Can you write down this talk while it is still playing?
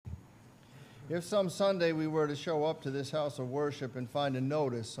If some Sunday we were to show up to this house of worship and find a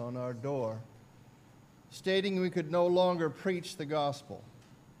notice on our door stating we could no longer preach the gospel,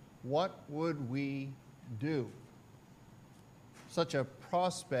 what would we do? Such a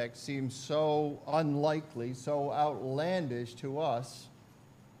prospect seems so unlikely, so outlandish to us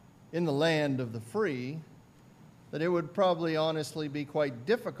in the land of the free, that it would probably honestly be quite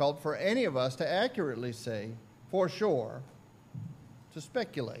difficult for any of us to accurately say, for sure, to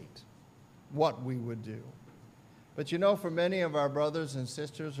speculate what we would do. But you know, for many of our brothers and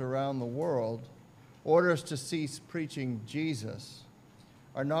sisters around the world, orders to cease preaching Jesus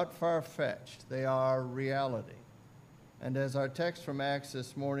are not far-fetched. They are reality. And as our text from Acts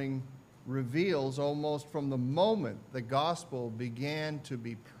this morning reveals, almost from the moment the gospel began to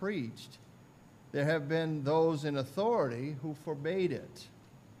be preached, there have been those in authority who forbade it.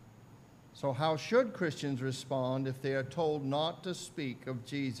 So how should Christians respond if they are told not to speak of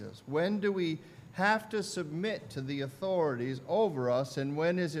Jesus? When do we have to submit to the authorities over us, and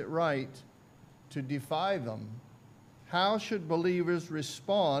when is it right to defy them? How should believers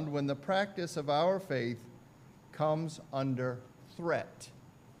respond when the practice of our faith comes under threat?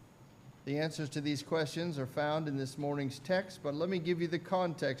 The answers to these questions are found in this morning's text, but let me give you the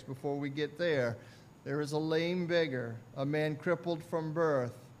context before we get there. There is a lame beggar, a man crippled from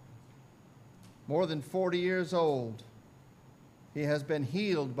birth, more than 40 years old. He has been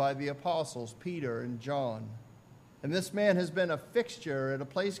healed by the apostles, Peter and John. And this man has been a fixture at a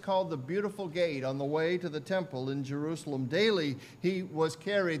place called the Beautiful Gate on the way to the temple in Jerusalem. Daily he was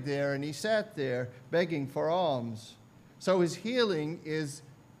carried there, and he sat there begging for alms. So his healing is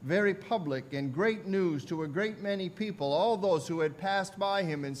very public and great news to a great many people, all those who had passed by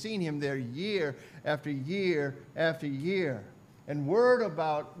him and seen him there year after year after year. And word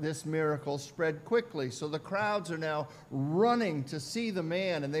about this miracle spread quickly, so the crowds are now running to see the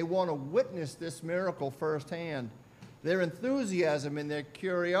man, and they want to witness this miracle firsthand. Their enthusiasm and their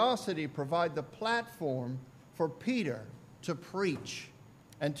curiosity provide the platform for Peter to preach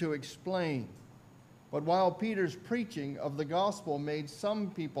and to explain. But while Peter's preaching of the gospel made some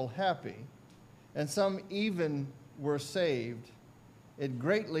people happy, and some even were saved, it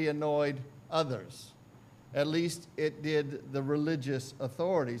greatly annoyed others. At least it did the religious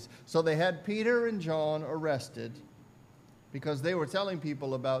authorities. So they had Peter and John arrested because they were telling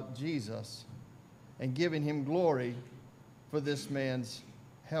people about Jesus and giving him glory for this man's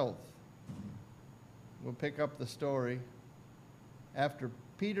health. We'll pick up the story after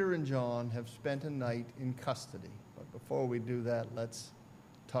Peter and John have spent a night in custody. But before we do that, let's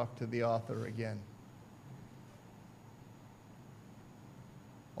talk to the author again.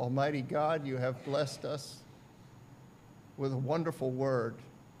 Almighty God, you have blessed us with a wonderful word.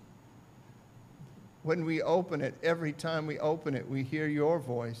 When we open it, every time we open it, we hear your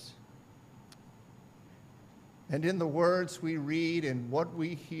voice. And in the words we read and what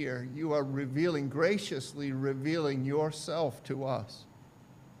we hear, you are graciously revealing yourself to us.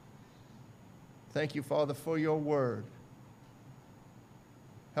 Thank you, Father, for your word.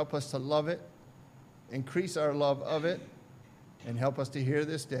 Help us to love it, increase our love of it, and help us to hear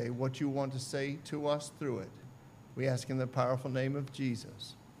this day what you want to say to us through it. We ask in the powerful name of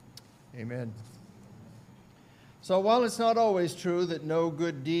Jesus. Amen. So while it's not always true that no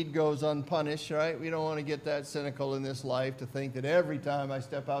good deed goes unpunished, right? We don't want to get that cynical in this life to think that every time I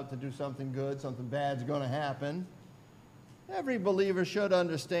step out to do something good, something bad's going to happen. Every believer should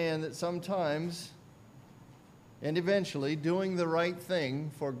understand that sometimes and eventually doing the right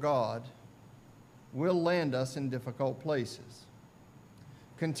thing for God will land us in difficult places.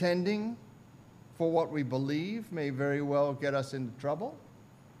 Contending for what we believe may very well get us into trouble.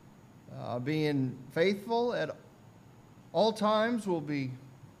 Being faithful at all times will be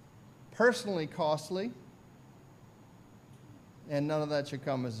personally costly, and none of that should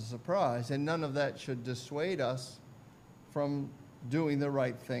come as a surprise, and none of that should dissuade us from doing the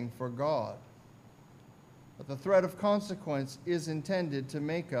right thing for God. But the threat of consequence is intended to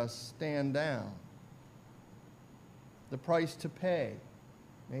make us stand down. The price to pay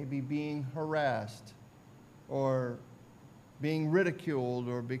may be being harassed or being ridiculed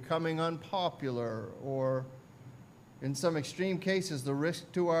or becoming unpopular, or in some extreme cases, the risk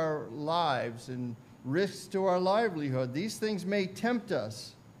to our lives and risks to our livelihood. These things may tempt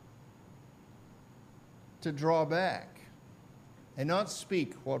us to draw back and not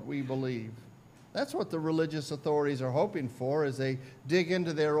speak what we believe. That's what the religious authorities are hoping for as they dig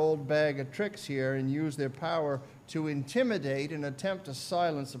into their old bag of tricks here and use their power to intimidate and attempt to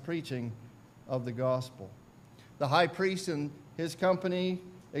silence the preaching of the gospel. The high priest and his company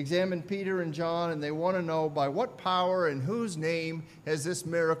examine Peter and John, and they want to know by what power and whose name has this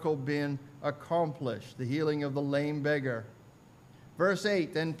miracle been accomplished, the healing of the lame beggar. Verse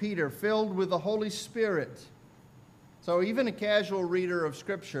 8, then Peter, filled with the Holy Spirit. So even a casual reader of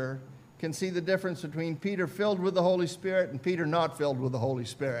Scripture can see the difference between Peter filled with the Holy Spirit and Peter not filled with the Holy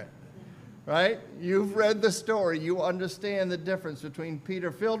Spirit. Right? You've read the story. You understand the difference between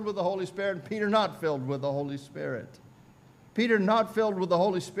Peter filled with the Holy Spirit and Peter not filled with the Holy Spirit. Peter not filled with the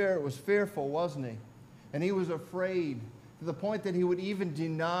Holy Spirit was fearful, wasn't he? And he was afraid to the point that he would even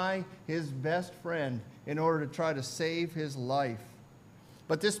deny his best friend in order to try to save his life.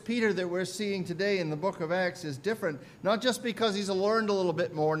 But this Peter that we're seeing today in the book of Acts is different, not just because he's learned a little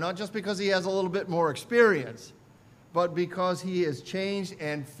bit more, not just because he has a little bit more experience, but because he is changed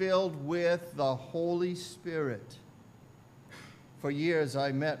and filled with the Holy Spirit. For years,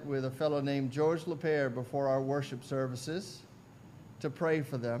 I met with a fellow named George Lapierre before our worship services to pray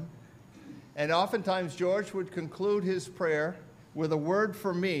for them. And oftentimes, George would conclude his prayer with a word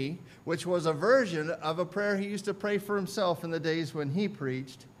for me, which was a version of a prayer he used to pray for himself in the days when he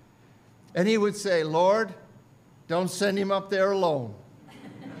preached. And he would say, Lord, don't send him up there alone.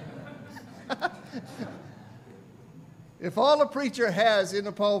 If all a preacher has in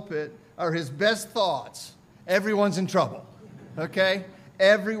the pulpit are his best thoughts, everyone's in trouble. Okay?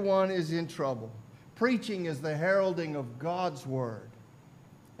 Everyone is in trouble. Preaching is the heralding of God's word.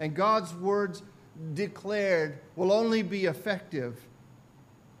 And God's words declared will only be effective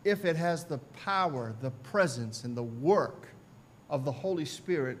if it has the power, the presence, and the work of the Holy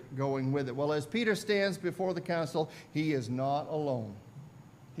Spirit going with it. Well, as Peter stands before the council, he is not alone.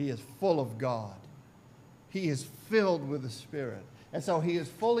 He is full of God. He is filled with the Spirit. And so he is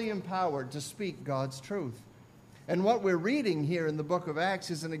fully empowered to speak God's truth. And what we're reading here in the book of Acts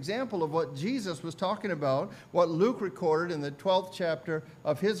is an example of what Jesus was talking about, what Luke recorded in the 12th chapter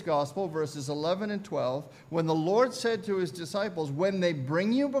of his gospel, verses 11 and 12, when the Lord said to his disciples, when they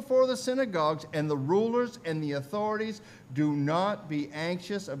bring you before the synagogues and the rulers and the authorities, do not be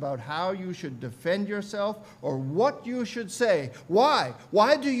anxious about how you should defend yourself or what you should say. Why?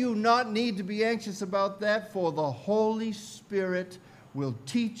 Why do you not need to be anxious about that? For the Holy Spirit will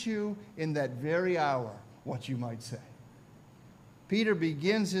teach you in that very hour what you might say. Peter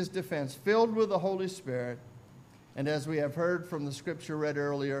begins his defense filled with the Holy Spirit, and as we have heard from the scripture read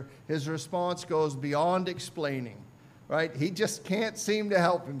earlier, his response goes beyond explaining, right? He just can't seem to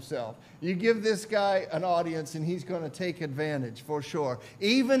help himself. You give this guy an audience and he's going to take advantage for sure.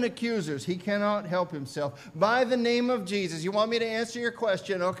 Even accusers, he cannot help himself. By the name of Jesus, you want me to answer your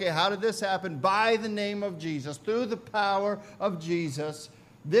question? Okay, how did this happen? By the name of Jesus, through the power of Jesus,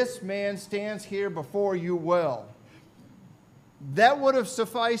 this man stands here before you well. That would have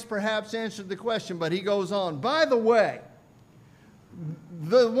sufficed, perhaps, answered the question, but he goes on. By the way,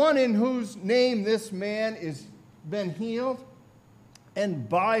 the one in whose name this man is been healed, and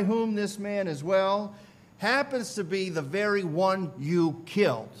by whom this man is well, happens to be the very one you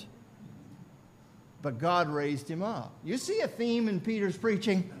killed. But God raised him up. You see a theme in Peter's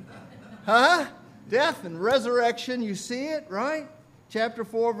preaching? Huh? Death and resurrection, you see it, right? Chapter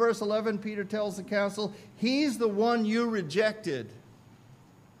 4, verse 11, Peter tells the council, he's the one you rejected.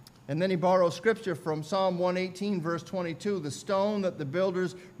 And then he borrows scripture from Psalm 118, verse 22. The stone that the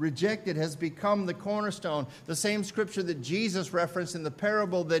builders rejected has become the cornerstone. The same scripture that Jesus referenced in the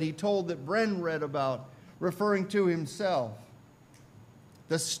parable that he told that Bren read about, referring to himself.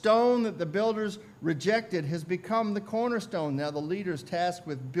 The stone that the builders rejected has become the cornerstone. Now the leaders tasked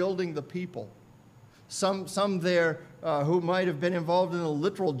with building the people. Some there who might have been involved in a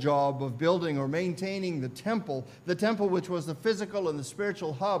literal job of building or maintaining the temple which was the physical and the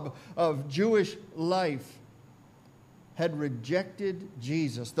spiritual hub of Jewish life, had rejected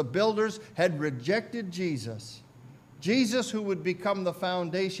Jesus. The builders had rejected Jesus. Jesus, who would become the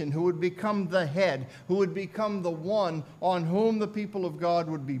foundation, who would become the head, who would become the one on whom the people of God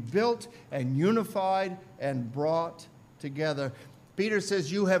would be built and unified and brought together. Peter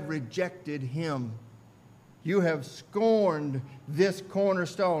says, you have rejected him. You have scorned this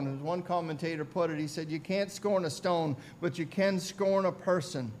cornerstone. As one commentator put it, he said, you can't scorn a stone, but you can scorn a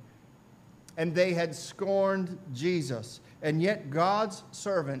person. And they had scorned Jesus. And yet God's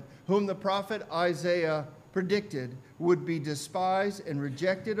servant, whom the prophet Isaiah predicted would be despised and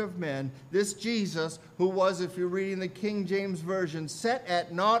rejected of men, this Jesus, who was, if you're reading the King James Version, set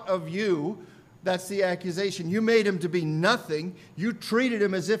at naught of you, That's the accusation. You made him to be nothing. You treated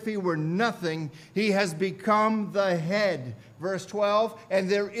him as if he were nothing. He has become the head. Verse 12, and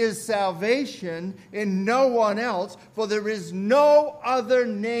there is salvation in no one else, for there is no other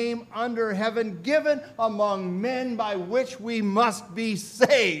name under heaven given among men by which we must be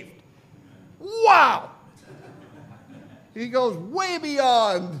saved. Wow! He goes way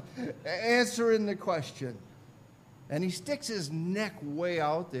beyond answering the question. And he sticks his neck way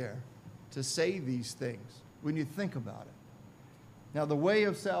out there to say these things when you think about it. Now, the way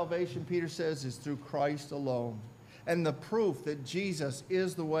of salvation, Peter says, is through Christ alone. And the proof that Jesus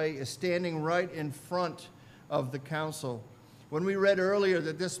is the way is standing right in front of the council. When we read earlier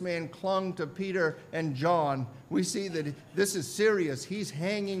that this man clung to Peter and John, we see that this is serious. He's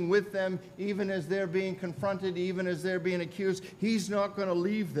hanging with them even as they're being confronted, even as they're being accused. He's not going to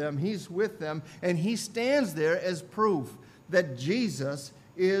leave them. He's with them. And he stands there as proof that Jesus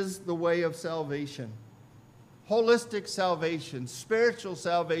is the way of salvation. Holistic salvation, spiritual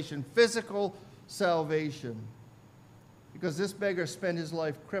salvation, physical salvation. Because this beggar spent his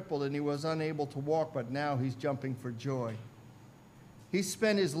life crippled and he was unable to walk, but now he's jumping for joy. He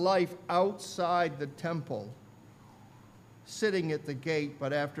spent his life outside the temple, sitting at the gate,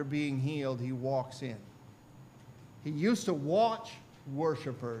 but after being healed, he walks in. He used to watch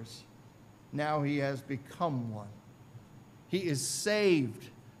worshipers. Now he has become one. He is saved.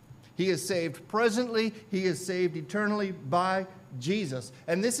 He is saved presently. He is saved eternally by Jesus.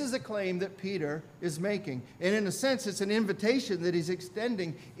 And this is a claim that Peter is making. And in a sense, it's an invitation that he's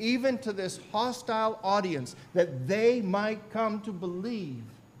extending even to this hostile audience, that they might come to believe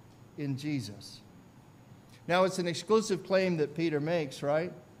in Jesus. Now, it's an exclusive claim that Peter makes,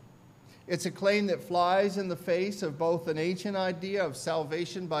 right? It's a claim that flies in the face of both an ancient idea of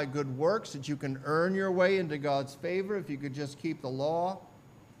salvation by good works, that you can earn your way into God's favor if you could just keep the law,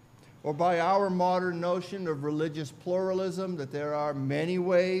 or by our modern notion of religious pluralism, that there are many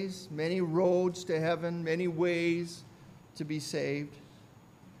ways, many roads to heaven, many ways to be saved.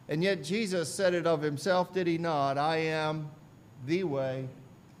 And yet Jesus said it of himself, did he not? I am the way,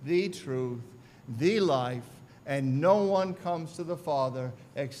 the truth, the life, and no one comes to the Father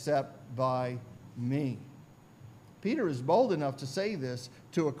except by me. Peter is bold enough to say this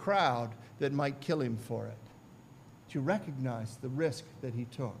to a crowd that might kill him for it, to recognize the risk that he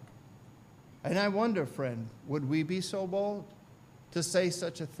took. And I wonder, friend, would we be so bold to say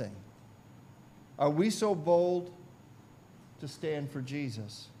such a thing? Are we so bold to stand for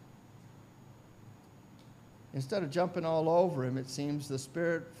Jesus? Instead of jumping all over him, it seems the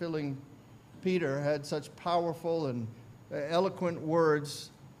Spirit-filling Peter had such powerful and eloquent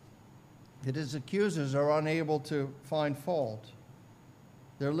words that his accusers are unable to find fault.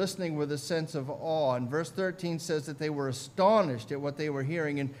 They're listening with a sense of awe. And verse 13 says that they were astonished at what they were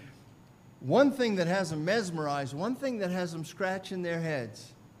hearing. And one thing that has them mesmerized, one thing that has them scratching their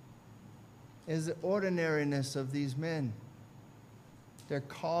heads is the ordinariness of these men. They're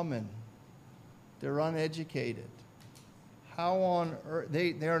common. They're uneducated. How on earth?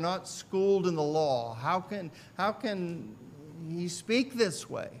 They are not schooled in the law. How can he speak this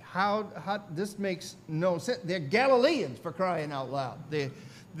way? How this makes no sense. They're Galileans, for crying out loud.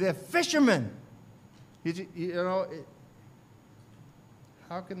 They're fishermen. You know.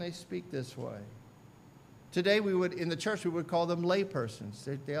 How can they speak this way? Today, in the church, we would call them laypersons.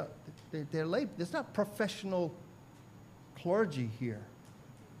 They're lay. There's not professional clergy here.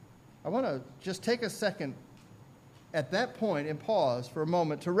 I want to just take a second at that point and pause for a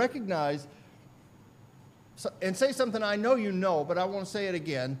moment to recognize and say something I know you know, but I won't say it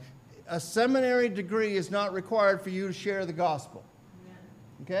again. A seminary degree is not required for you to share the gospel.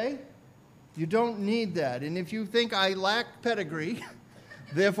 Okay? You don't need that. And if you think I lack pedigree,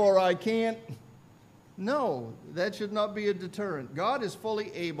 therefore I can't, no, that should not be a deterrent. God is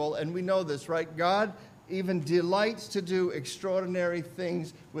fully able, and we know this, right? God even delights to do extraordinary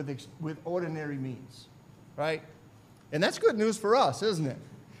things with ordinary means, right? And that's good news for us, isn't it?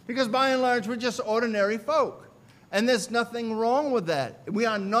 Because by and large, we're just ordinary folk. And there's nothing wrong with that. We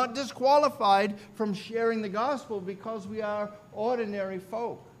are not disqualified from sharing the gospel because we are ordinary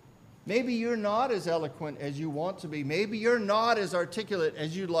folk. Maybe you're not as eloquent as you want to be. Maybe you're not as articulate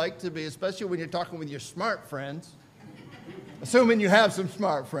as you'd like to be, especially when you're talking with your smart friends. Assuming you have some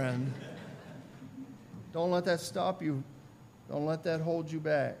smart friends. Don't let that stop you. Don't let that hold you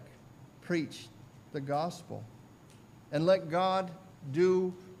back. Preach the gospel. And let God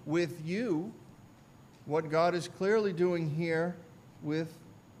do with you what God is clearly doing here with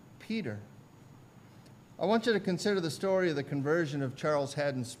Peter. I want you to consider the story of the conversion of Charles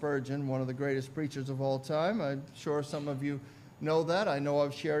Haddon Spurgeon, one of the greatest preachers of all time. I'm sure some of you know that. I know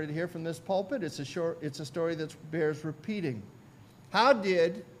I've shared it here from this pulpit. It's a story that bears repeating. How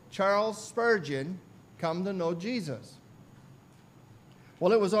did Charles Spurgeon come to know Jesus?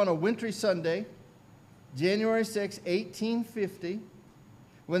 Well, it was on a wintry Sunday, January 6, 1850,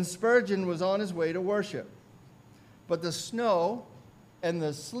 when Spurgeon was on his way to worship. But the snow and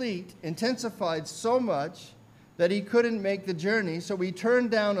the sleet intensified so much that he couldn't make the journey, so he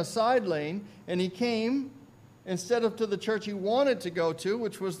turned down a side lane and he came, instead of to the church he wanted to go to,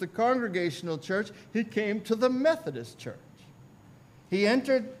 which was the Congregational Church, he came to the Methodist Church. He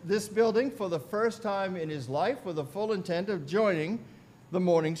entered this building for the first time in his life with the full intent of joining the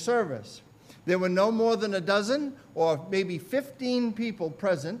morning service. There were no more than a dozen or maybe 15 people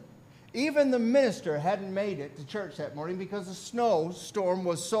present. Even the minister hadn't made it to church that morning because the snowstorm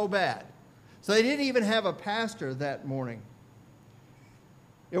was so bad. So they didn't even have a pastor that morning.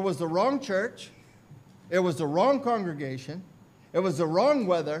 It was the wrong church, it was the wrong congregation, it was the wrong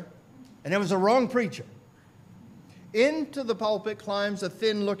weather, and it was the wrong preacher. Into the pulpit climbs a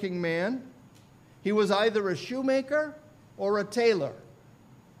thin-looking man. He was either a shoemaker or a tailor.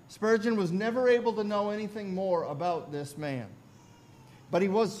 Spurgeon was never able to know anything more about this man. But he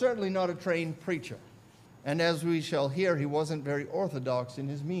was certainly not a trained preacher. And as we shall hear, he wasn't very orthodox in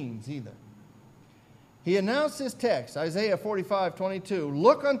his means either. He announced his text, Isaiah 45:22,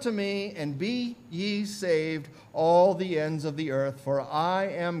 "Look unto me, and be ye saved, all the ends of the earth, for I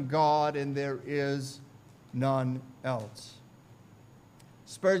am God, and there is none else."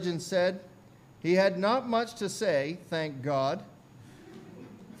 Spurgeon said he had not much to say, thank God,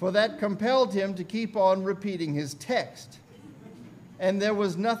 for that compelled him to keep on repeating his text. And there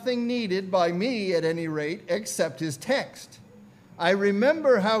was nothing needed by me, at any rate, except his text. I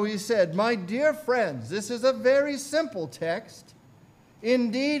remember how he said, "My dear friends, this is a very simple text.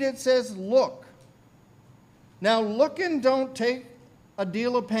 Indeed, it says, look. Now, looking don't take a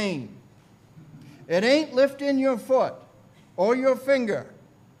deal of pain. It ain't lifting your foot or your finger.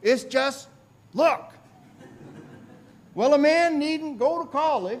 It's just look." Well, a man needn't go to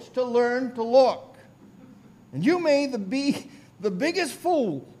college to learn to look. And you may be the biggest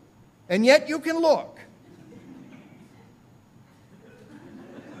fool, and yet you can look.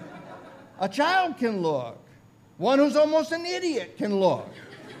 A child can look. One who's almost an idiot can look.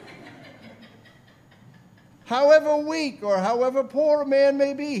 However weak or however poor a man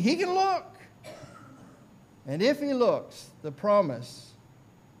may be, he can look. And if he looks, the promise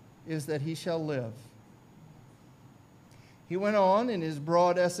is that he shall live. He went on in his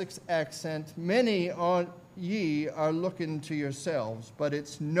broad Essex accent, "Many on ye are looking to yourselves, but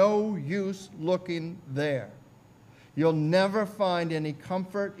it's no use looking there. You'll never find any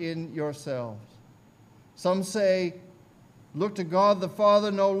comfort in yourselves. Some say, look to God the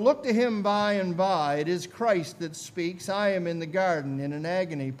Father. No, look to him by and by. It is Christ that speaks. I am in the garden in an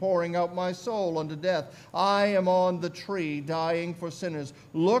agony, pouring out my soul unto death. I am on the tree, dying for sinners.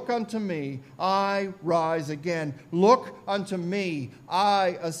 Look unto me, I rise again. Look unto me,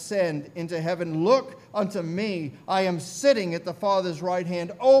 I ascend into heaven. Look unto me, I am sitting at the Father's right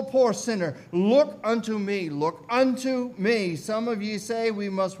hand. O poor sinner, look unto me, look unto me. Some of ye say we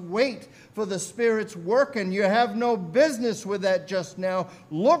must wait for the Spirit's work, and you have no business with that just now.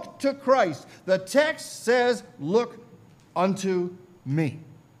 Look to Christ. The text says, look unto me.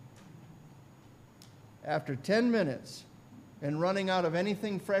 After 10 minutes and running out of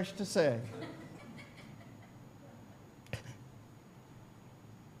anything fresh to say,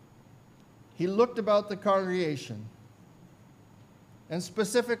 he looked about the congregation, and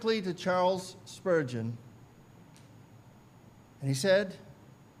specifically to Charles Spurgeon, and he said,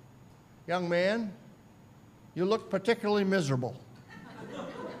 "Young man, you look particularly miserable."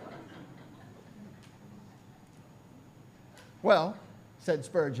 "Well," said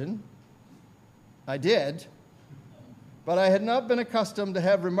Spurgeon, "I did, but I had not been accustomed to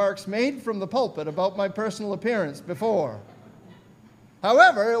have remarks made from the pulpit about my personal appearance before.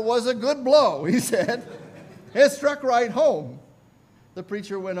 However, it was a good blow," he said. "It struck right home." The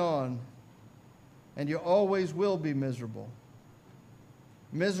preacher went on, "And you always will be miserable.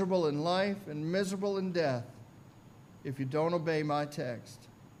 Miserable in life and miserable in death if you don't obey my text.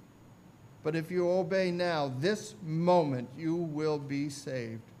 But if you obey now, this moment, you will be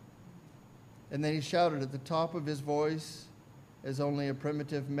saved." And then he shouted at the top of his voice, as only a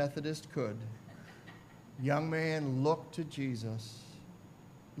primitive Methodist could, "Young man, look to Jesus.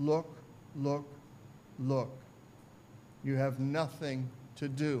 Look, look, look. You have nothing to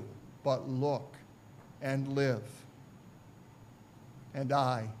do but look and live." And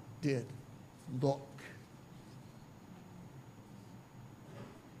I did look.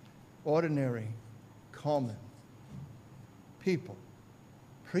 Ordinary, common, people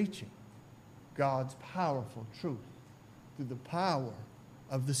preaching God's powerful truth through the power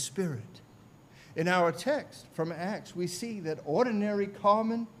of the Spirit. In our text from Acts, we see that ordinary,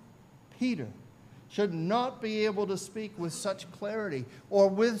 common Peter should not be able to speak with such clarity or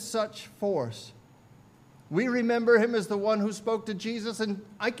with such force. We remember him as the one who spoke to Jesus, and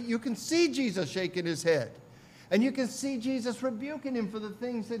you can see Jesus shaking his head. And you can see Jesus rebuking him for the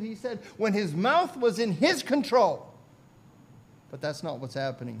things that he said when his mouth was in his control. But that's not what's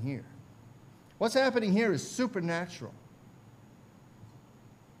happening here. What's happening here is supernatural.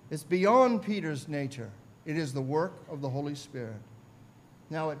 It's beyond Peter's nature. It is the work of the Holy Spirit.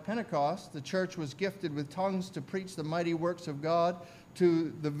 Now at Pentecost, the church was gifted with tongues to preach the mighty works of God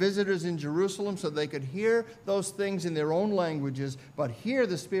to the visitors in Jerusalem so they could hear those things in their own languages. But here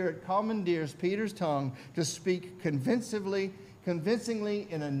the Spirit commandeers Peter's tongue to speak convincingly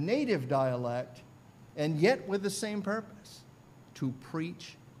in a native dialect, and yet with the same purpose, to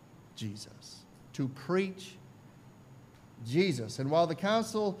preach Jesus. To preach Jesus. And while the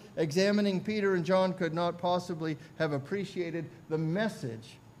council examining Peter and John could not possibly have appreciated the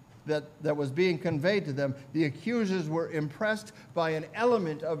message that was being conveyed to them, the accusers were impressed by an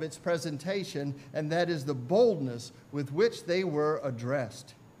element of its presentation, and that is the boldness with which they were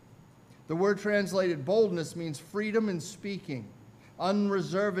addressed. The word translated boldness means freedom in speaking,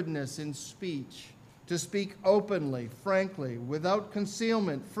 unreservedness in speech, to speak openly, frankly, without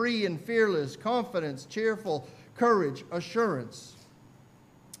concealment, free and fearless, confidence, cheerful, courage, assurance.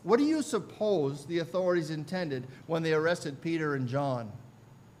 What do you suppose the authorities intended when they arrested Peter and John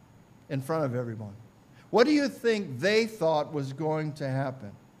in front of everyone? What do you think they thought was going to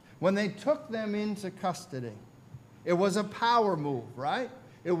happen when they took them into custody? It was a power move, right?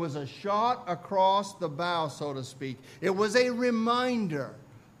 It was a shot across the bow, so to speak. It was a reminder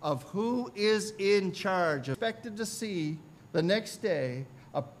of who is in charge. Expected to see the next day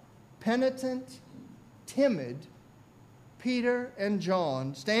a penitent, timid Peter and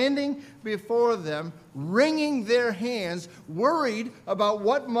John standing before them, wringing their hands, worried about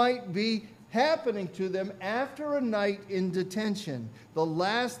what might be happening to them after a night in detention. The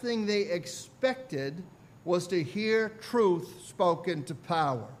last thing they expected was to hear truth spoken to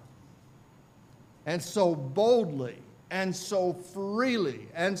power. And so boldly, and so freely,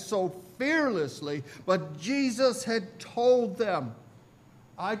 and so fearlessly, but Jesus had told them,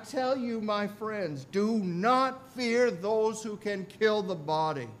 I tell you, my friends, do not fear those who can kill the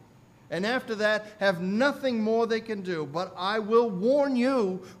body. And after that, have nothing more they can do. But I will warn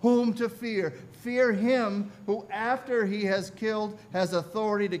you whom to fear. Fear him who, after he has killed, has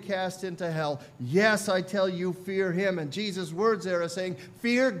authority to cast into hell. Yes, I tell you, fear him. And Jesus' words there are saying,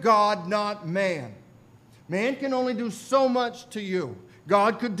 fear God, not man. Man can only do so much to you.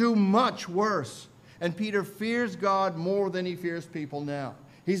 God could do much worse. And Peter fears God more than he fears people now.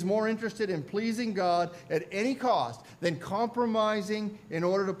 He's more interested in pleasing God at any cost than compromising in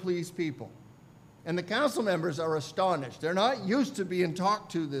order to please people. And the council members are astonished. They're not used to being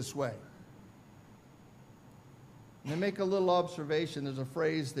talked to this way. And they make a little observation. There's a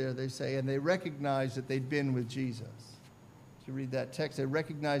phrase there, they say, and they recognize that they'd been with Jesus. If you read that text, they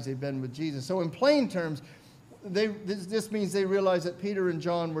recognize they'd been with Jesus. So in plain terms, this means they realize that Peter and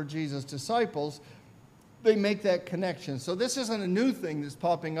John were Jesus' disciples. They make that connection. So this isn't a new thing that's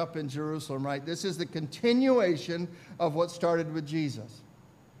popping up in Jerusalem, right? This is the continuation of what started with Jesus.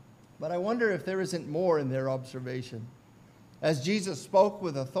 But I wonder if there isn't more in their observation. As Jesus spoke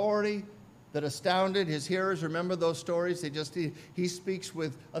with authority that astounded his hearers, remember those stories? He speaks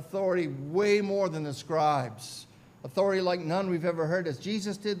with authority way more than the scribes. Authority like none we've ever heard. As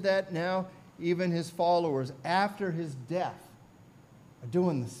Jesus did that, now even his followers, after his death, are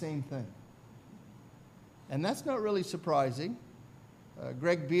doing the same thing. And that's not really surprising.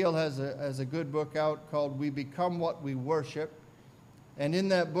 Greg Beale has a good book out called We Become What We Worship. And in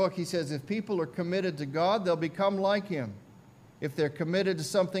that book, he says, if people are committed to God, they'll become like him. If they're committed to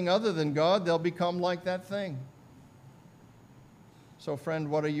something other than God, they'll become like that thing. So, friend,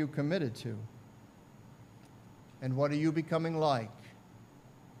 what are you committed to? And what are you becoming like?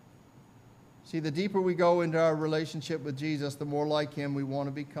 See, the deeper we go into our relationship with Jesus, the more like him we want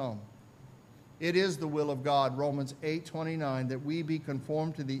to become. It is the will of God, Romans 8:29, that we be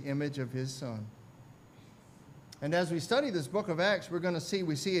conformed to the image of his Son. And as we study this book of Acts,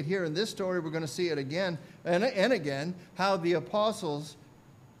 we see it here in this story, we're going to see it again and again, how the apostles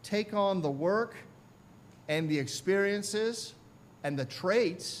take on the work and the experiences and the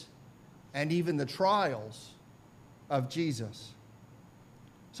traits and even the trials of Jesus.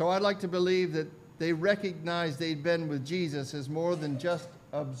 So I'd like to believe that they recognized they'd been with Jesus as more than just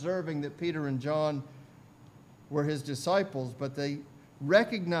observing that Peter and John were his disciples, but they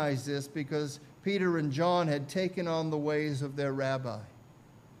recognized this because Peter and John had taken on the ways of their rabbi.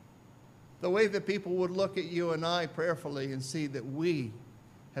 The way that people would look at you and I prayerfully and see that we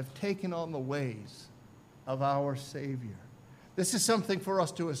have taken on the ways of our Savior. This is something for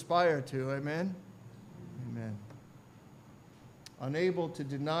us to aspire to. Amen? Amen. Unable to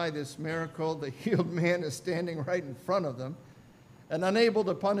deny this miracle, the healed man is standing right in front of them. And unable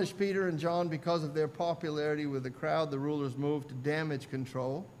to punish Peter and John because of their popularity with the crowd, the rulers moved to damage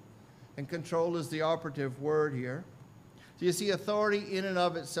control. And control is the operative word here. So you see, authority in and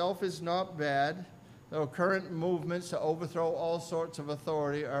of itself is not bad. Though current movements to overthrow all sorts of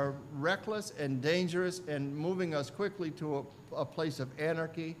authority are reckless and dangerous and moving us quickly to a place of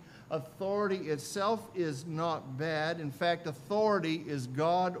anarchy. Authority itself is not bad. In fact, authority is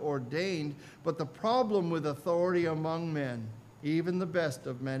God ordained. But the problem with authority among men, even the best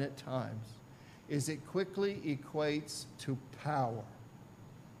of men at times, is it quickly equates to power.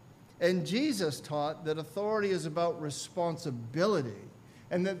 And Jesus taught that authority is about responsibility,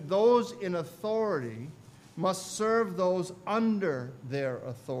 and that those in authority must serve those under their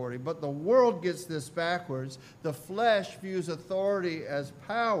authority. But the world gets this backwards. The flesh views authority as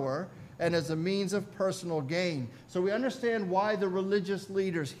power and as a means of personal gain. So we understand why the religious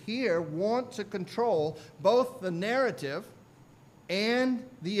leaders here want to control both the narrative and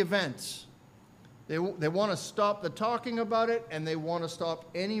the events. They want to stop the talking about it, and they want to stop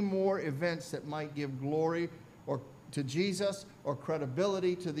any more events that might give glory or to Jesus or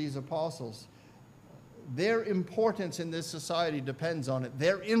credibility to these apostles. Their importance in this society depends on it.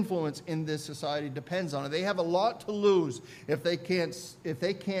 Their influence in this society depends on it. They have a lot to lose if they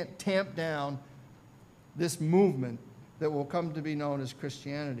can't tamp down this movement that will come to be known as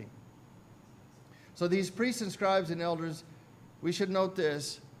Christianity. So these priests and scribes and elders, we should note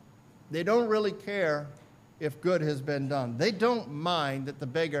this. They don't really care if good has been done. They don't mind that the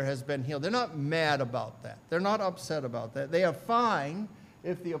beggar has been healed. They're not mad about that. They're not upset about that. They are fine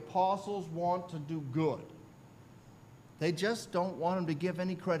if the apostles want to do good. They just don't want them to give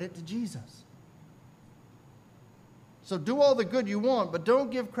any credit to Jesus. So do all the good you want, but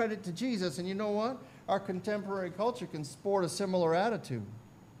don't give credit to Jesus. And you know what? Our contemporary culture can sport a similar attitude.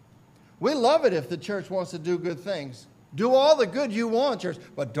 We love it if the church wants to do good things. Do all the good you want, church,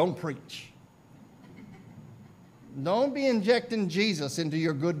 but don't preach. Don't be injecting Jesus into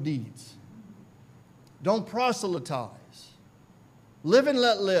your good deeds. Don't proselytize. Live and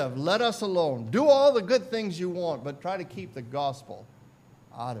let live. Let us alone. Do all the good things you want, but try to keep the gospel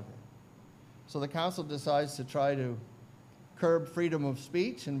out of it. So the council decides to try to curb freedom of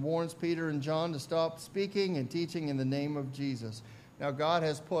speech and warns Peter and John to stop speaking and teaching in the name of Jesus. Now, God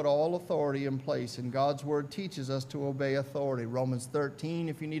has put all authority in place, and God's word teaches us to obey authority. Romans 13,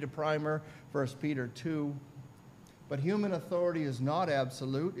 if you need a primer, 1 Peter 2. But human authority is not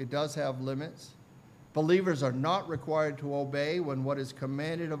absolute. It does have limits. Believers are not required to obey when what is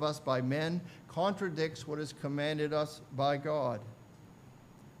commanded of us by men contradicts what is commanded us by God.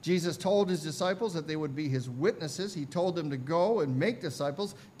 Jesus told his disciples that they would be his witnesses. He told them to go and make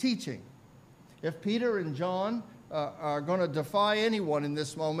disciples, teaching. If Peter and John are going to defy anyone in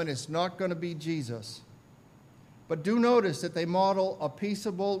this moment, it's not going to be Jesus. But do notice that they model a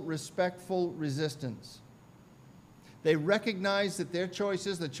peaceable, respectful resistance. They recognize that their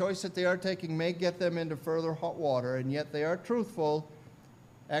choices, the choice that they are taking, may get them into further hot water, and yet they are truthful.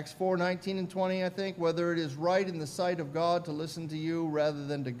 Acts 4:19 and 20, I think, whether it is right in the sight of God to listen to you rather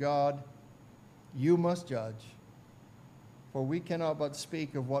than to God, you must judge. For we cannot but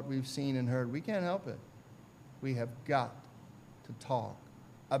speak of what we've seen and heard. We can't help it. We have got to talk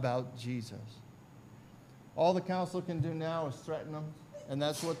about Jesus. All the council can do now is threaten them, and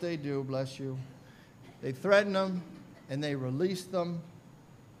that's what they do, bless you. They threaten them, and they release them.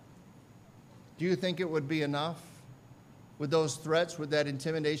 Do you think it would be enough? Would those threats, would that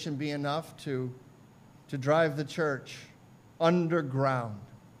intimidation be enough to drive the church underground?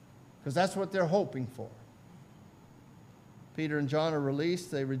 Because that's what they're hoping for. Peter and John are released.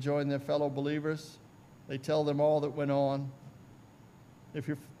 They rejoin their fellow believers. They tell them all that went on. If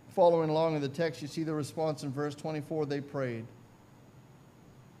you're following along in the text, you see the response in verse 24. They prayed.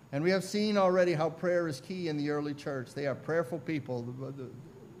 And we have seen already how prayer is key in the early church. They are prayerful people.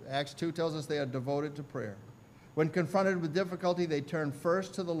 Acts 2 tells us they are devoted to prayer. When confronted with difficulty, they turn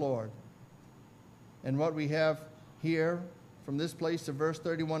first to the Lord. And what we have here from this place to verse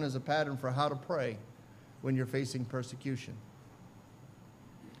 31 is a pattern for how to pray when you're facing persecution.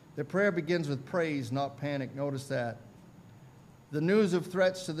 The prayer begins with praise, not panic. Notice that. The news of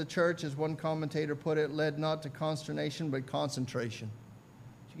threats to the church, as one commentator put it, led not to consternation but concentration.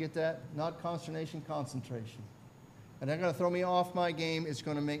 Did you get that? Not consternation, concentration. and they're going to throw me off my game. It's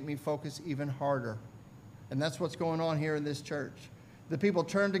going to make me focus even harder. And that's what's going on here in this church. The people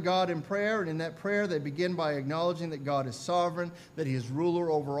turn to God in prayer, and in that prayer they begin by acknowledging that God is sovereign, that he is ruler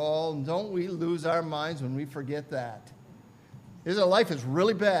over all. And don't we lose our minds when we forget that? Life is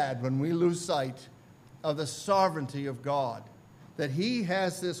really bad when we lose sight of the sovereignty of God, that he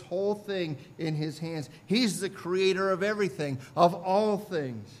has this whole thing in his hands. He's the creator of everything, of all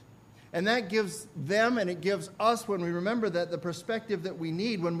things. And that gives them, and it gives us, when we remember that, the perspective that we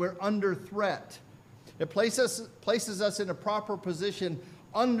need when we're under threat. It places us in a proper position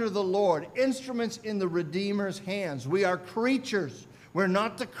under the Lord, instruments in the Redeemer's hands. We are creatures. We're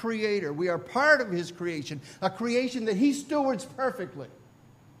not the creator. We are part of his creation, a creation that he stewards perfectly.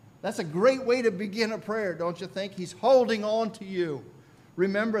 That's a great way to begin a prayer, don't you think? He's holding on to you.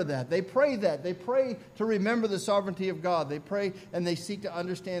 Remember that. They pray that. They pray to remember the sovereignty of God. They pray and they seek to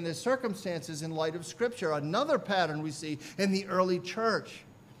understand their circumstances in light of Scripture. Another pattern we see in the early church.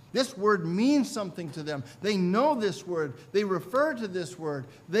 This word means something to them. They know this word. They refer to this word.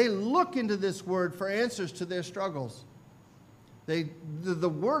 They look into this word for answers to their struggles. The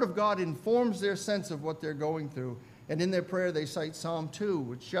word of God informs their sense of what they're going through. And in their prayer, they cite Psalm 2,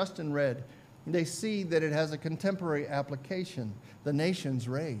 which Justin read. They see that it has a contemporary application. The nations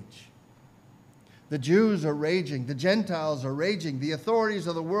rage. The Jews are raging. The Gentiles are raging. The authorities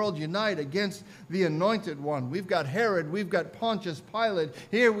of the world unite against the Anointed One. We've got Herod. We've got Pontius Pilate.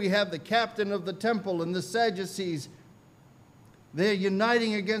 Here we have the captain of the temple and the Sadducees. They're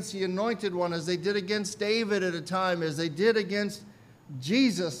uniting against the Anointed One as they did against David at a time, as they did against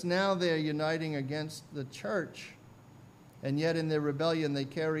Jesus. Now they're uniting against the church. And yet in their rebellion, they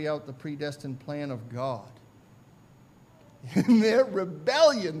carry out the predestined plan of God. In their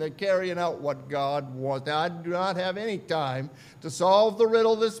rebellion, they're carrying out what God wants. Now, I do not have any time to solve the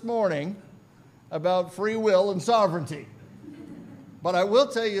riddle this morning about free will and sovereignty. But I will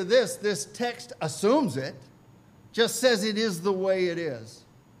tell you this text assumes it, just says it is the way it is.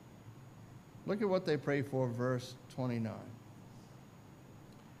 Look at what they pray for, verse 29.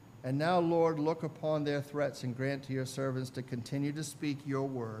 And now, Lord, look upon their threats and grant to your servants to continue to speak your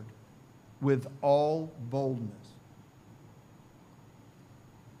word with all boldness.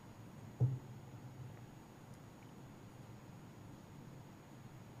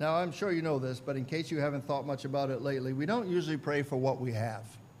 Now, I'm sure you know this, but in case you haven't thought much about it lately, we don't usually pray for what we have,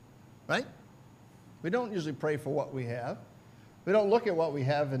 right? We don't usually pray for what we have. We don't look at what we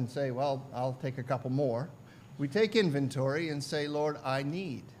have and say, well, I'll take a couple more. We take inventory and say, Lord, I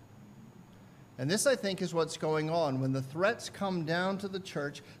need. And this, I think, is what's going on. When the threats come down to the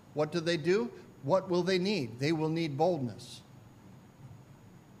church, what do? What will they need? They will need boldness.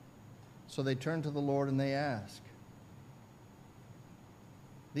 So they turn to the Lord and they ask.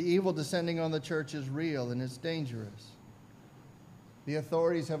 The evil descending on the church is real and it's dangerous. The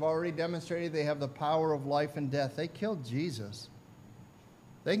authorities have already demonstrated they have the power of life and death. They killed Jesus.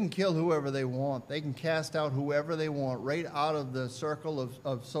 They can kill whoever they want. They can cast out whoever they want right out of the circle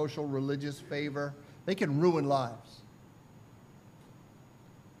of social religious favor. They can ruin lives.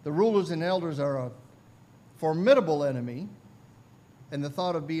 The rulers and elders are a formidable enemy, and the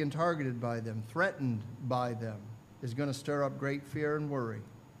thought of being targeted by them, threatened by them, is going to stir up great fear and worry.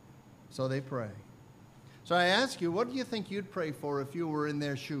 So they pray. So I ask you, what do you think you'd pray for if you were in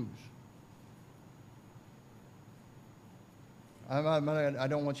their shoes? I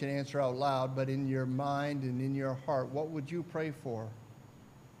don't want you to answer out loud, but in your mind and in your heart, what would you pray for?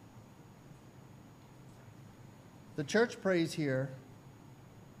 The church prays here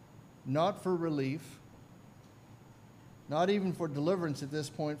not for relief, not even for deliverance at this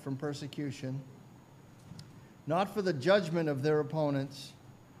point from persecution, not for the judgment of their opponents,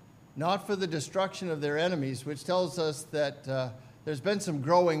 not for the destruction of their enemies, which tells us that there's been some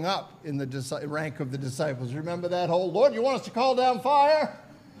growing up in the rank of the disciples. Remember that whole, Lord, you want us to call down fire?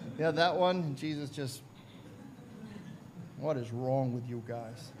 Yeah, that one. Jesus just, what is wrong with you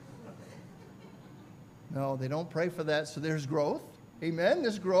guys? No, they don't pray for that, so there's growth. Amen,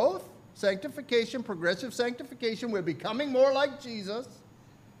 there's growth, sanctification, progressive sanctification. We're becoming more like Jesus.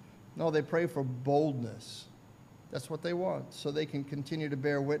 No, they pray for boldness. That's what they want, so they can continue to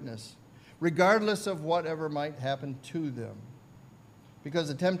bear witness, regardless of whatever might happen to them. Because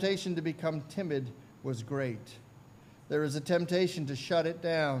the temptation to become timid was great. There is a temptation to shut it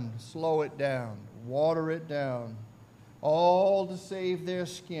down, slow it down, water it down, all to save their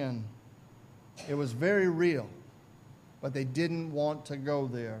skin. It was very real, but they didn't want to go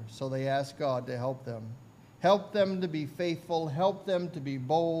there, so they asked God to help them. Help them to be faithful, help them to be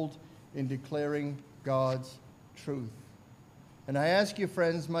bold in declaring God's truth. And I ask you,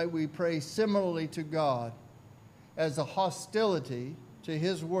 friends, might we pray similarly to God as the hostility to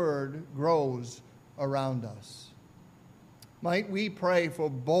His word grows around us. Might we pray for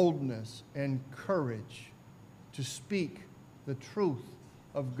boldness and courage to speak the truth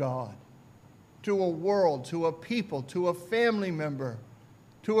of God to a world, to a people, to a family member,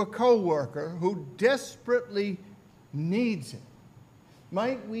 to a co-worker who desperately needs it.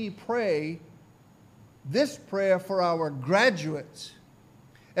 Might we pray this prayer for our graduates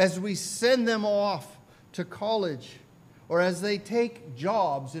as we send them off to college or as they take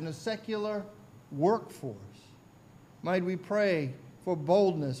jobs in a secular workforce. Might we pray for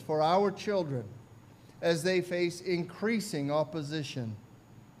boldness for our children as they face increasing opposition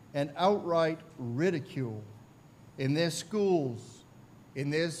and outright ridicule in their schools, in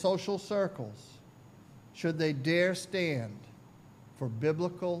their social circles, should they dare stand for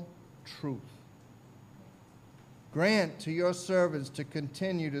biblical truth. Grant to your servants to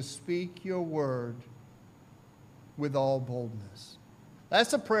continue to speak your word with all boldness.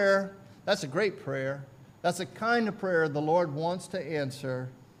 That's a prayer. That's a great prayer. That's the kind of prayer the Lord wants to answer.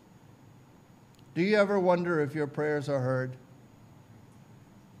 Do you ever wonder if your prayers are heard?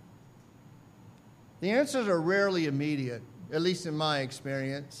 The answers are rarely immediate, at least in my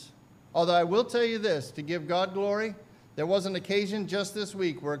experience. Although I will tell you this, to give God glory, there was an occasion just this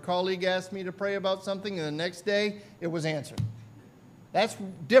week where a colleague asked me to pray about something, and the next day it was answered. That's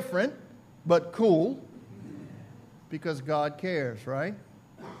different, but cool, because God cares, right?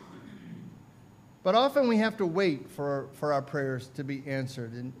 But often we have to wait for our prayers to be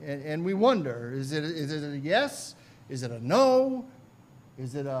answered, and we wonder, is it a yes? Is it a no?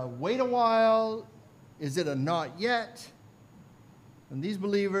 Is it a wait a while? Is it a not yet? And these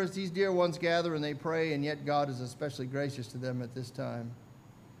believers, these dear ones, gather and they pray, and yet God is especially gracious to them at this time.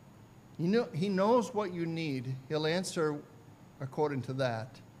 He knows what you need. He'll answer according to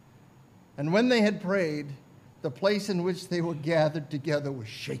that. And when they had prayed, the place in which they were gathered together was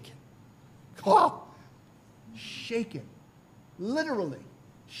shaken. Oh, shaken. Literally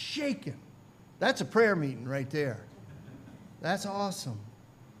shaken. That's a prayer meeting right there. That's awesome.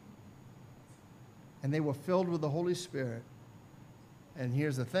 And they were filled with the Holy Spirit. And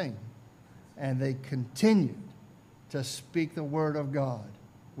here's the thing. And they continued to speak the word of God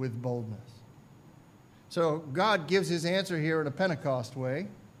with boldness. So God gives his answer here in a Pentecost way.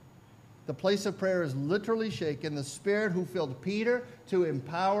 The place of prayer is literally shaken. The Spirit who filled Peter to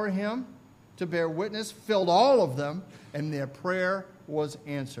empower him to bear witness filled all of them, and their prayer was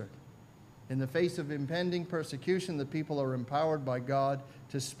answered. In the face of impending persecution, the people are empowered by God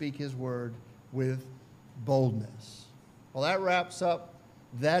to speak his word with boldness. Well, that wraps up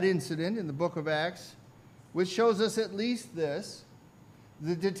that incident in the book of Acts, which shows us at least this: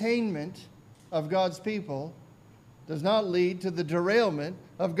 the detainment of God's people does not lead to the derailment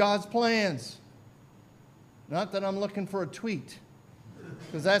of God's plans. Not that I'm looking for a tweet,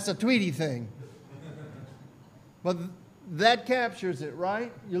 because that's a tweety thing. But that captures it,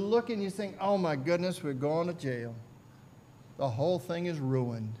 right? You look and you think, oh my goodness, we're going to jail. The whole thing is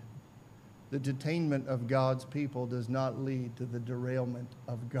ruined. The detainment of God's people does not lead to the derailment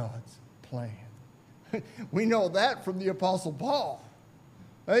of God's plan. We know that from the Apostle Paul.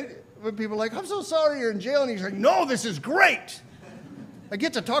 Right? When people are like, I'm so sorry you're in jail. And he's like, no, this is great. I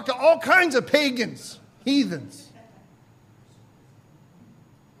get to talk to all kinds of pagans, heathens.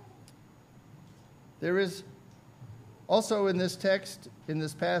 There is also in this text, in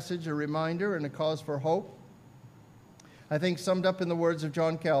this passage, a reminder and a cause for hope. I think summed up in the words of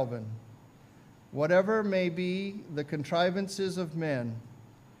John Calvin. Whatever may be the contrivances of men,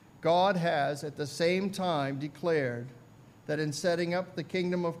 God has at the same time declared that in setting up the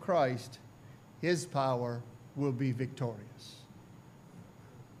kingdom of Christ, his power will be victorious.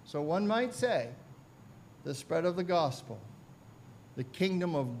 So one might say, the spread of the gospel, the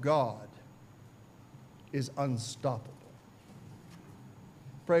kingdom of God, is unstoppable.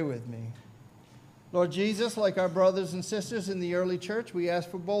 Pray with me. Lord Jesus, like our brothers and sisters in the early church, we ask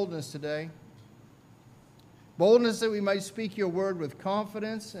for boldness today. Boldness that we might speak your word with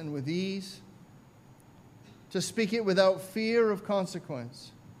confidence and with ease, to speak it without fear of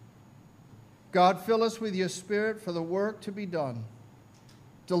consequence. God, fill us with your Spirit for the work to be done.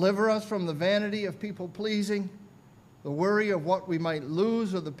 Deliver us from the vanity of people-pleasing, the worry of what we might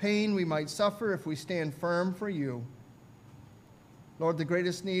lose, or the pain we might suffer if we stand firm for you. Lord, the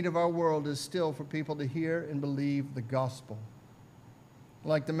greatest need of our world is still for people to hear and believe the gospel.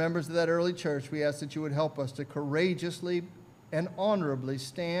 Like the members of that early church, we ask that you would help us to courageously and honorably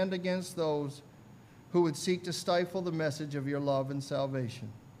stand against those who would seek to stifle the message of your love and salvation.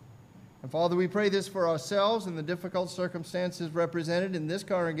 And Father, we pray this for ourselves and the difficult circumstances represented in this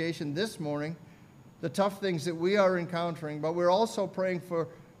congregation this morning, the tough things that we are encountering, but we're also praying for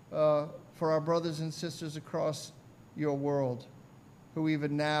our brothers and sisters across your world who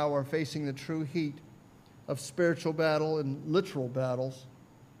even now are facing the true heat of spiritual battle and literal battles,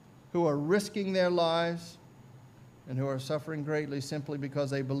 who are risking their lives and who are suffering greatly simply because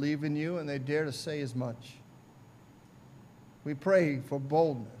they believe in you and they dare to say as much. We pray for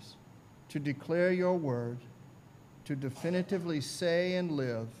boldness to declare your word, to definitively say and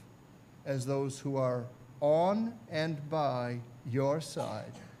live as those who are on and by your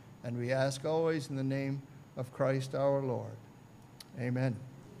side. And we ask always in the name of Christ our Lord. Amen.